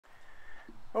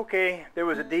Okay, there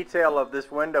was a detail of this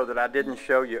window that I didn't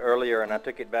show you earlier, and I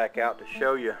took it back out to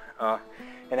show you.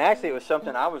 And actually it was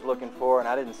something I was looking for, and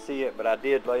I didn't see it, but I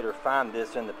did later find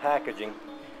this in the packaging.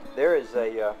 There is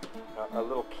a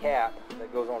little cap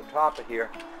that goes on top of here,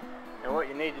 and what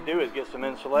you need to do is get some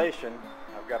insulation.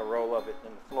 I've got a roll of it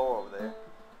in the floor over there.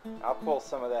 I'll pull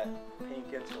some of that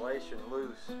pink insulation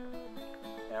loose,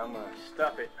 and I'm going to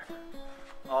stuff it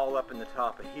all up in the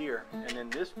top of here. And then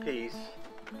this piece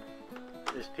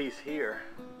here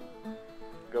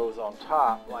goes on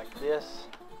top like this,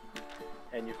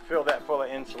 and you fill that full of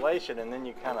insulation, and then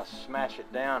you kind of smash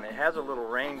it down. It has a little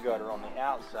rain gutter on the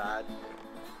outside,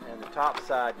 and the top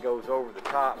side goes over the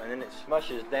top, and then it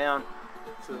smushes down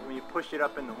so that when you push it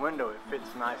up in the window it fits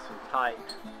nice and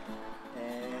tight.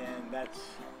 And that's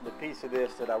the piece of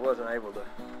this that I wasn't able to,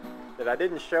 that I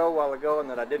didn't show a while ago and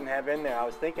that I didn't have in there. I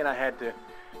was thinking I had to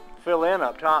fill in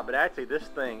up top, but actually this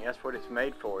thing, that's what it's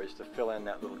made for, is to fill in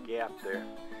that little gap there.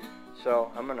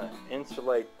 So I'm going to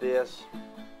insulate this.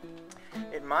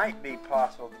 It might be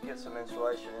possible to get some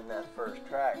insulation in that first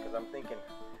track, because I'm thinking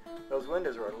those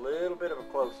windows are a little bit of a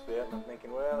close fit, and I'm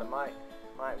thinking, well, it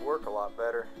might work a lot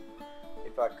better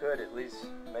if I could at least,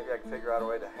 maybe I could figure out a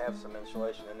way to have some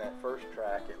insulation in that first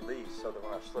track at least, so that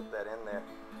when I slip that in there,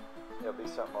 there'll be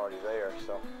something already there.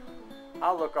 So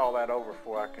I'll look all that over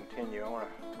before I continue.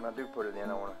 When I do put it in,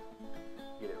 I want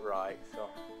to get it right, so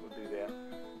we'll do that.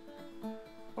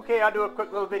 Okay, I'll do a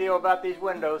quick little video about these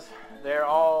windows. They're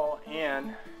all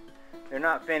in. They're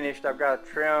not finished. I've got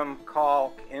to trim,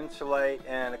 caulk, insulate,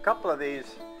 and a couple of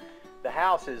these, the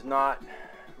house is not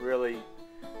really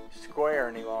square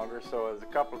any longer, so there's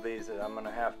a couple of these that I'm going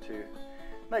to have to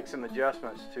make some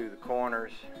adjustments to the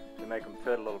corners to make them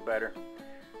fit a little better.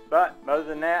 But other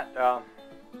than that, I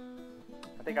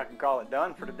think I can call it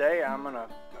done for today. I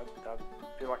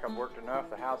feel like I've worked enough.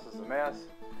 The house is a mess,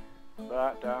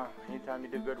 but anytime you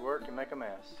do good work, you make a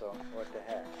mess, so what the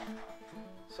heck.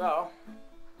 So,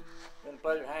 it's been a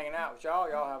pleasure hanging out with y'all.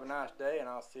 Y'all have a nice day, and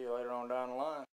I'll see you later on down the line.